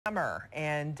summer,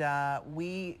 and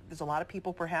there's a lot of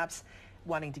people perhaps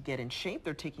wanting to get in shape.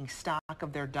 They're taking stock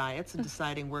of their diets and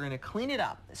deciding we're going to clean it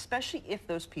up, especially if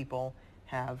those people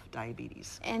have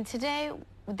diabetes. And today,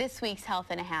 this week's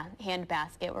Health in a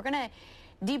Handbasket, we're going to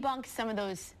debunk some of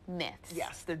those myths.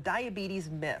 Yes, they're diabetes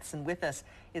myths. And with us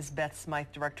is Beth Smythe,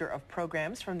 Director of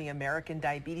Programs from the American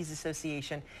Diabetes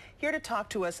Association, here to talk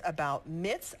to us about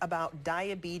myths about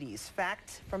diabetes,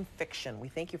 fact from fiction. We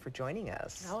thank you for joining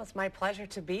us. Oh, it's my pleasure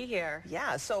to be here.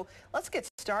 Yeah, so let's get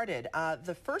started.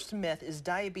 The first myth is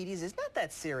diabetes is not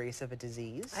that serious of a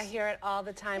disease. I hear it all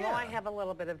the time. Yeah. Oh, I have a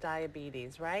little bit of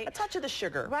diabetes, right? A touch of the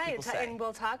sugar, right, people say. And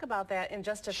we'll talk about that in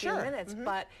just a few minutes.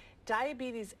 But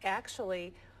diabetes,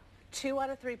 actually, 2 out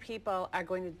of 3 people are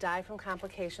going to die from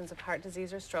complications of heart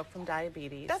disease or stroke from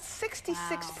diabetes. That's 66%.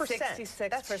 Wow. 66%.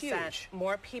 That's huge.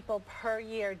 More people per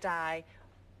year die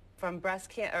from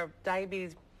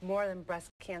diabetes more than breast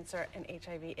cancer and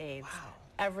HIV/AIDS. Wow.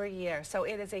 Every year. So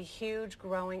it is a huge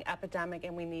growing epidemic,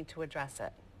 and we need to address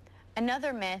it.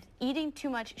 Another myth, eating too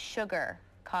much sugar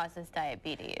causes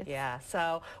diabetes. Yeah,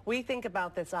 so we think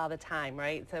about this all the time,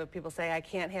 right? So people say, I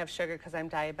can't have sugar because I'm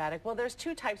diabetic. Well, there's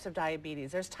 2 types of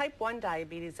diabetes. There's type 1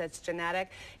 diabetes that's genetic,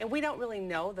 and we don't really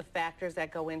know the factors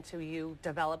that go into you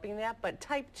developing that, but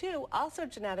type 2, also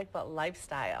genetic, but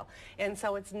lifestyle. And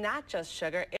so it's not just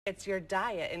sugar, it's your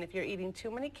diet. And if you're eating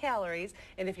too many calories,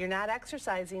 and if you're not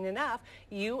exercising enough,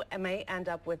 you may end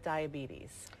up with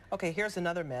diabetes. Okay, here's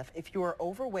another myth. If you are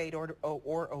overweight or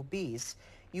obese,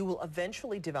 you will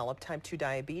eventually develop type 2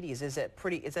 diabetes. Is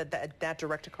that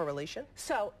direct a correlation?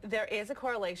 So there is a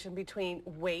correlation between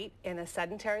weight and a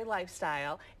sedentary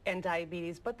lifestyle and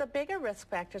diabetes, but the bigger risk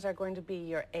factors are going to be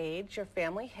your age, your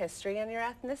family history, and your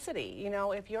ethnicity. You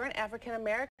know, if you're an African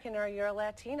American or you're a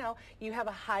Latino, you have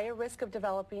a higher risk of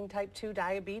developing type 2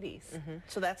 diabetes.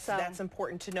 So that's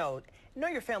important to know. Know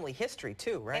your family history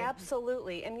too, right?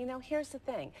 Absolutely. And you know, here's the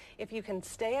thing. If you can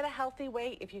stay at a healthy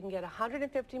weight, if you can get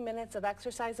 150 minutes of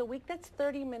exercise a week, that's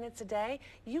 30 minutes a day,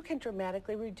 you can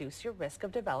dramatically reduce your risk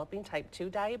of developing type 2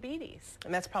 diabetes.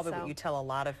 And that's probably what you tell a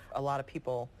lot of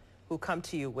people who come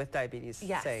to you with diabetes.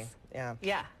 Yes. Say. Yeah.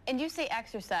 Yeah. And you say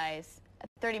exercise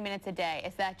 30 minutes a day.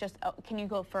 Is that just, can you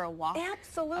go for a walk?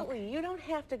 Absolutely. Okay. You don't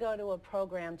have to go to a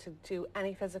program to do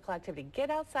any physical activity.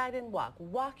 Get outside and walk.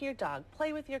 Walk your dog.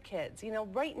 Play with your kids. You know,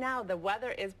 right now the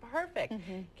weather is perfect.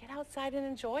 Get outside and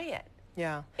enjoy it.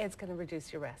 Yeah. It's going to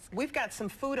reduce your risk. We've got some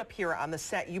food up here on the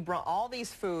set. You brought all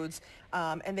these foods,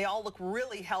 and they all look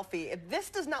really healthy. This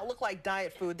does not look like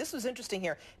diet food. This was interesting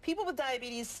here. People with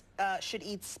diabetes should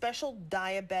eat special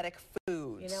diabetic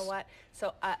foods. You know what?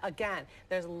 So again,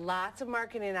 there's lots of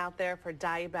marketing out there for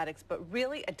diabetics, but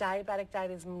really a diabetic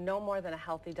diet is no more than a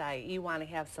healthy diet. You want to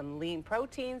have some lean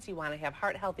proteins. You want to have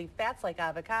heart-healthy fats like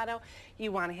avocado.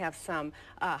 You want to have some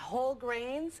whole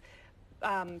grains.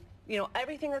 You know,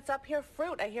 everything that's up here,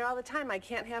 fruit. I hear all the time, I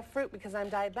can't have fruit because I'm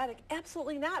diabetic.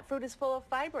 Absolutely not. Fruit is full of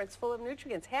fiber. It's full of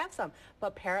nutrients. Have some,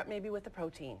 but pair it maybe with the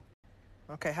protein.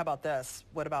 Okay, how about this?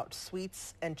 What about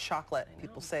sweets and chocolate?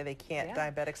 People say they can't,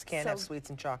 diabetics can't have sweets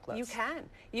and chocolates. You can.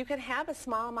 You can have a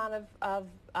small amount of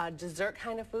dessert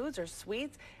kind of foods or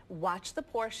sweets. Watch the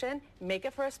portion, make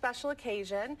it for a special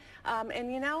occasion,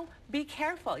 and, you know, be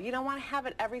careful. You don't want to have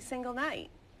it every single night.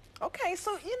 Okay,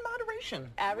 so in moderation.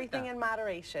 Everything in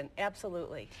moderation,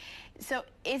 absolutely. So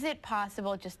is it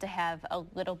possible just to have a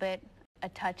little bit, a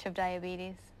touch of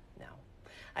diabetes? No.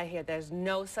 I hear there's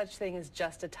no such thing as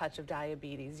just a touch of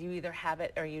diabetes. You either have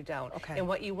it or you don't. Okay. And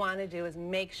what you want to do is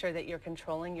make sure that you're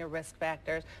controlling your risk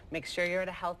factors, make sure you're at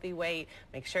a healthy weight,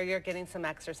 make sure you're getting some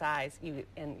exercise,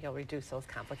 and you'll reduce those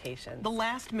complications. The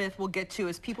last myth we'll get to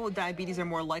is people with diabetes are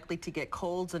more likely to get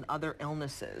colds and other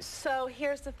illnesses. So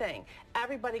here's the thing.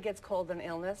 Everybody gets cold and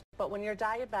illness, but when you're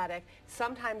diabetic,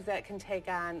 sometimes that can take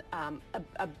on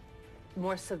a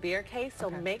more severe case. So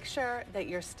make sure that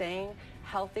you're staying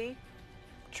healthy.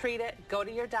 Treat it, go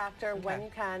to your doctor when you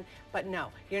can, but no,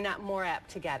 you're not more apt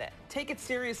to get it. Take it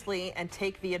seriously and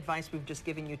take the advice we've just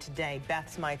given you today. Beth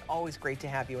Smythe, always great to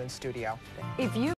have you in studio. If you